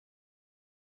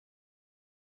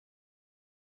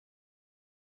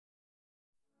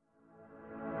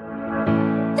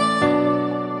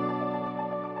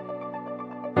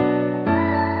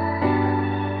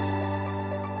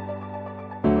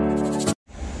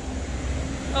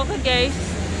Okay guys,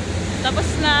 tapos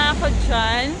na ako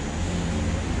dyan.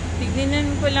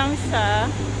 Tignan ko lang siya.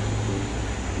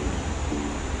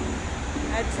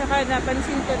 At saka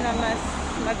napansin ko na mas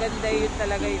maganda yun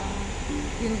talaga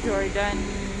yung Jordan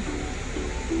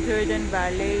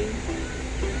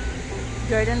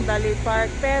Valley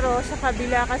Park. Pero sa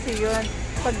kabila kasi yun.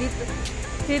 Pag dito,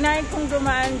 sinayin kong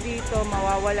dumaan dito,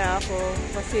 mawawala ako.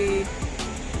 Kasi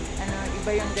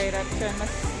iba yung direction.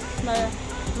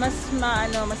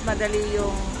 Mas madali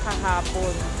yung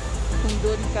kahapon. Kung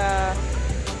doon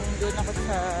ako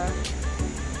sa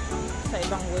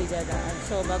ibang way dadaan.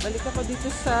 So, babalik ako dito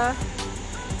sa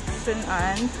Shun.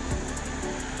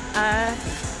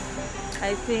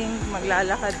 I think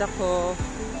maglalakad ako.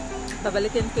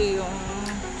 Babalikin ko yung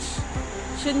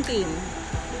Shun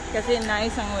kasi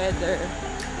nice ang weather.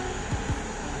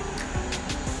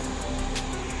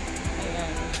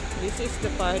 Ayan. This is the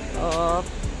part of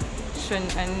Shun.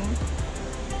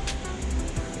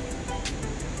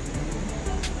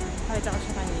 Kahit ako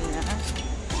siya kanina.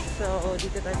 So,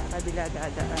 dito tayo sa kabila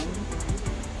dadaan.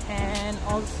 And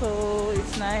also,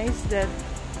 it's nice that,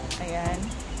 ayan,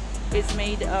 it's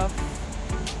made of,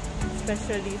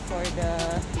 especially for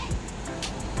the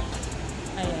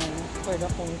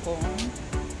Hongkong.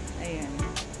 Ayan.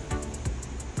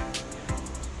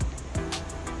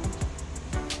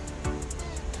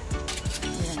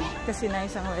 Ayan. Kasi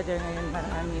nice ang weather ngayon.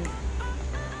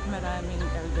 Maraming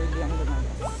elderly ang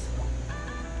lumabas.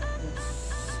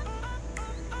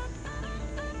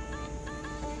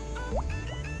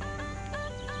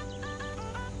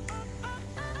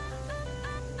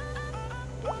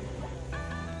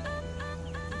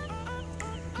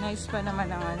 Nice pa naman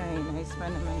ang nice pa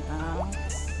naman ang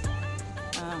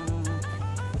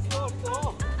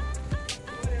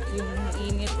yung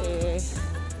init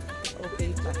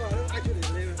okay pa.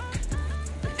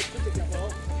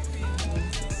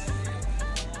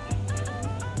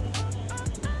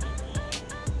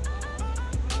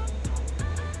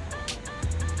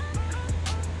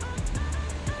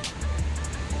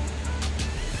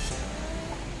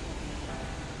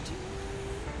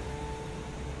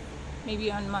 Maybe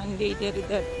on Monday,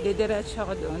 didiretso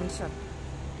ako doon sa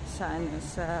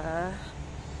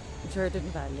Jordan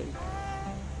Valley.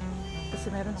 Kasi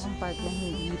meron akong part na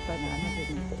hindi pa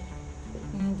ganito.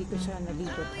 Hindi ko siya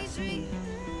nalibot kasi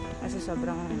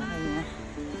sobrang laki niya.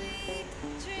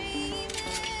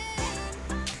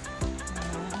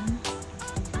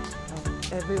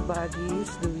 Everybody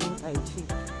is doing Tai Chi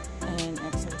and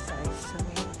exercise. So,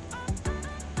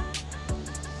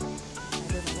 I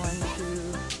don't want to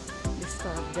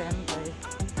disturb them by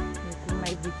making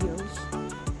my videos.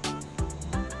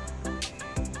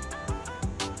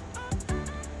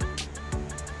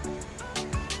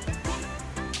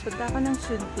 Punta ako ng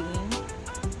Shun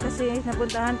kasi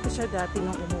napuntahan ko siya dati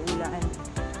nung umuulan.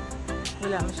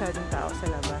 Wala masyadong tao sa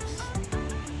labas.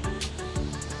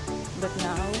 But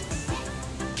now,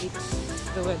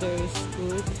 the weather is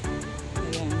good.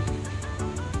 Ayan.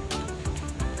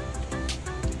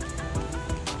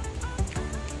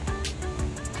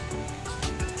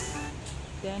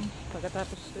 Then,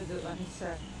 pagkatapos ko doon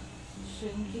sa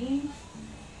Shun,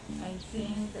 I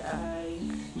think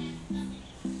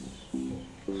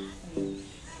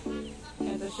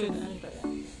ito Shun pa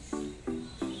yan.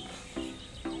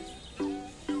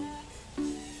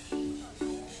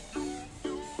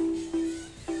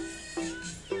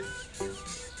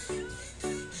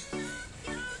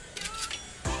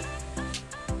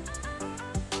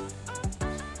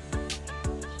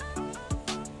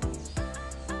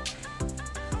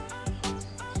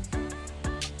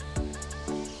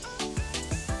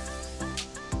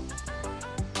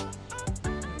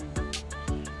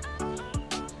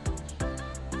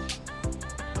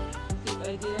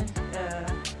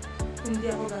 Hindi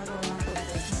ako gagawa ng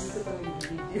content, hindi ko gawin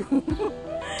video.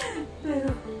 Pero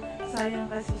sayang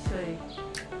kasi siya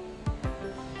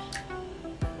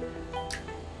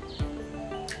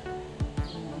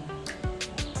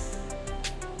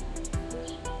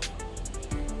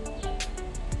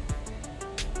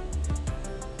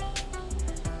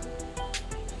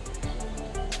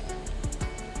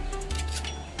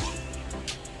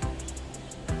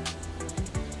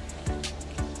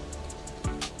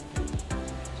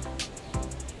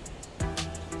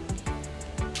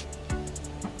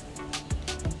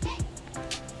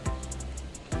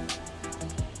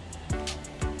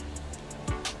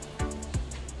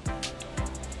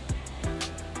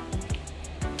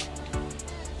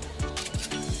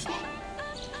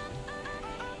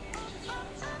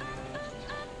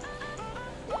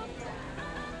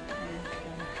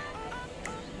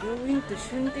going to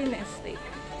Shun Estate.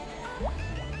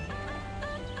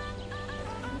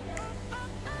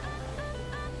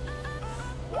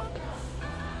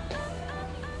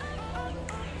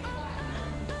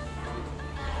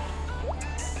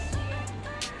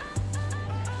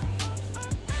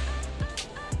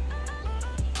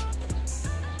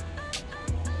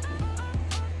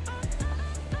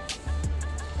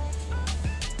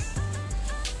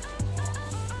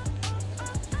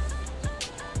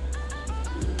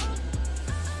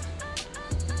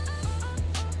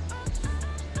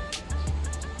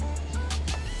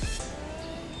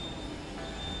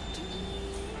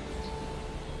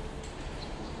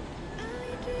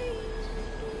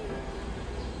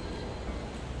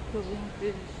 going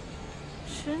to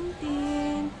Shun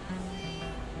din.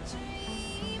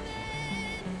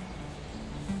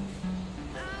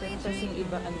 Pero kasing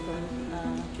iba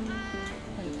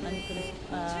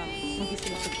hindi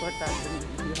sila supportado ng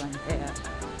videohan. Kaya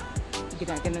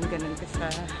ginaganon-ganon ka sa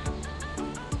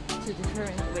to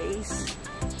different ways.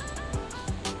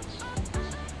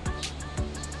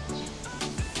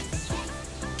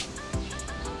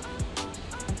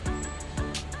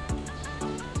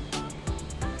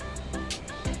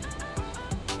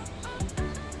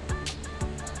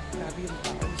 Grabe yung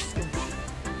pawis ko.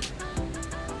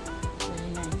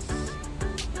 Very nice.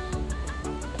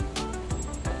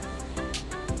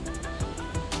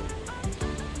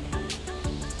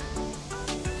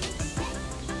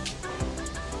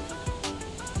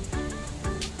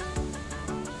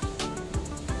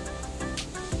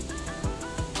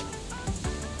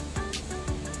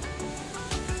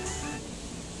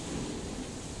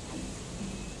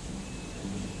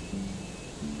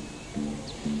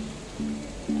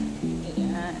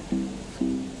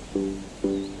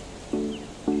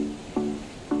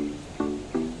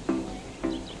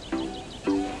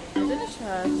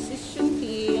 Si Shun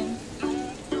din.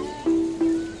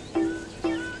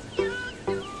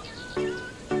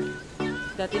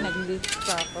 Dati nag-lift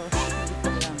pa ako. Dito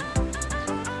lang.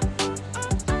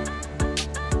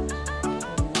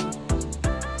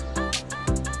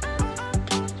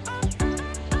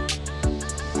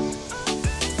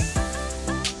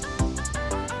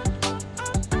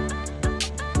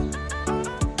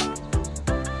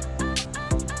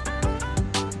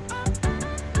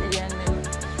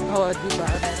 Oh, diba?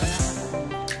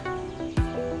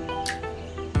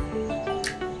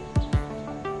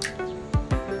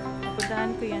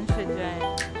 Napuntahan ko yan siya dyan.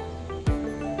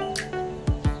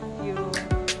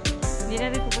 Hindi na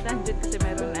rin pupuntahan dyan kasi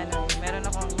meron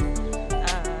akong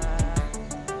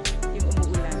yung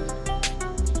umuulan.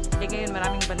 Eh ngayon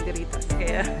maraming banderitas.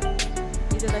 Kaya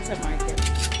dito lang sa market.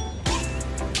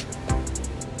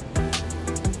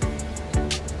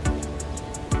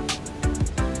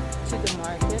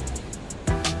 Market.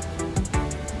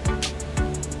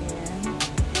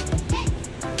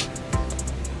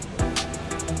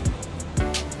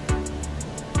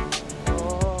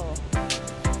 Oh,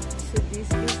 so this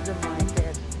is the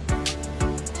market.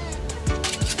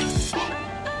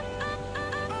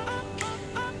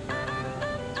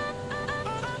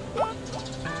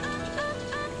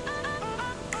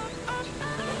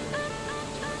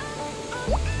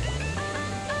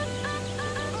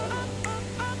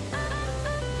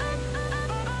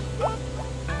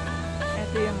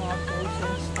 Ito yung mga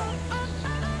frozen stuff.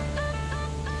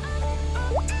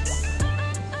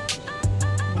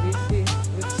 This is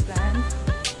fruit stand.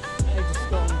 I just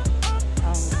go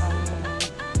ang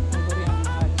koreang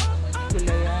mahal.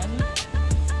 Gulayan.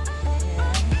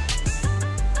 Ayan.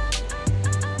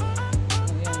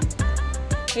 Ayan.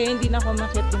 Kaya hindi na ako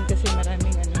makit dun kasi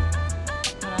maraming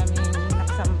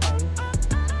nakasampay.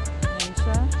 Ayan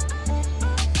siya.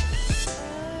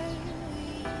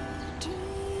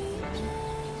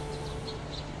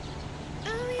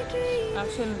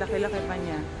 Actually, laki-laki pa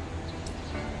niya.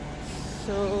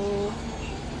 So,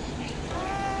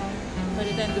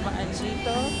 pwede tayong dumaan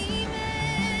dito.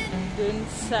 Dun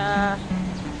sa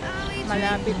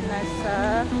malapit na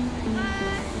sa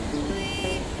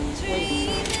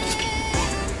wait.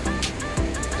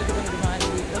 Pwede bang dumaan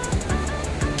dito?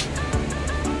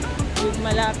 Yung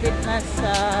malapit na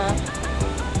sa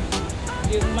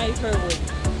yung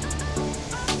Mayfairwood.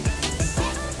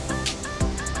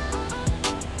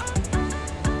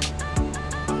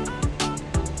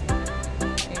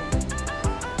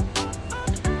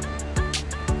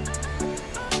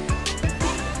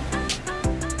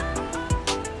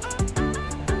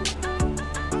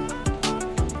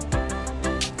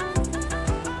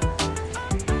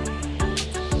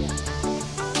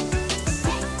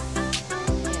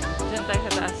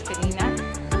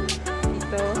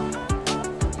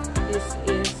 This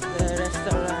is the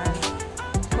restaurant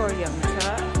for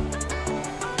Yamcha.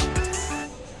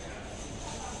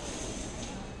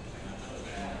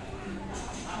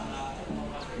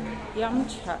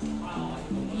 Yamcha.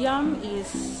 Yam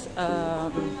is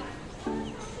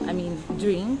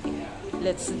drink.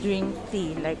 Let's drink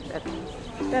tea like that.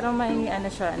 Pero may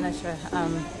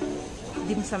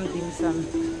dim-sum.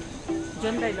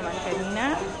 Diyan tayo naman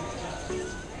kanina.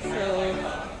 So,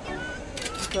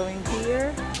 going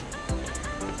here.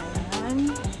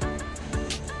 Ayan.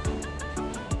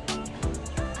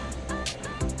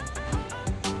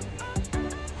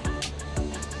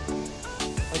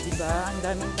 O diba, ang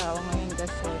daming tao ngayon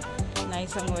kasi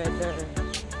nice ang weather.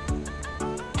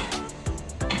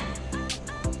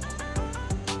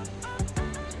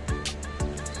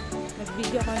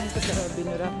 Hindi ako nito sa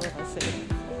binura ko kasi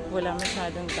wala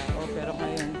masyadong tao. Pero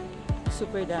ngayon,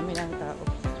 super dami ng tao.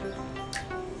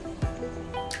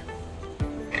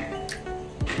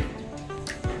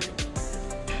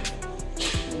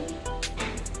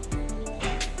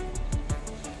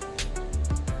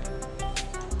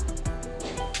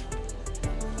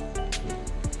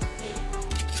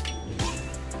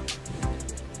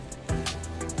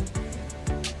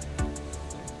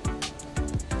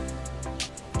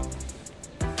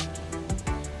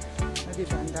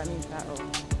 Diba, ang daming tao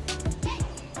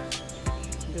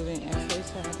doing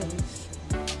exercise.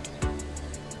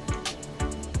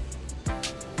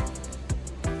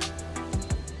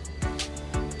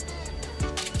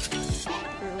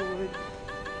 Good.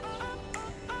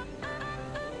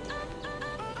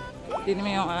 Tingnan mo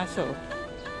yung aso.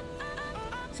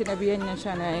 Sinabihan niya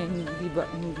siya na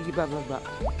hindi bababa.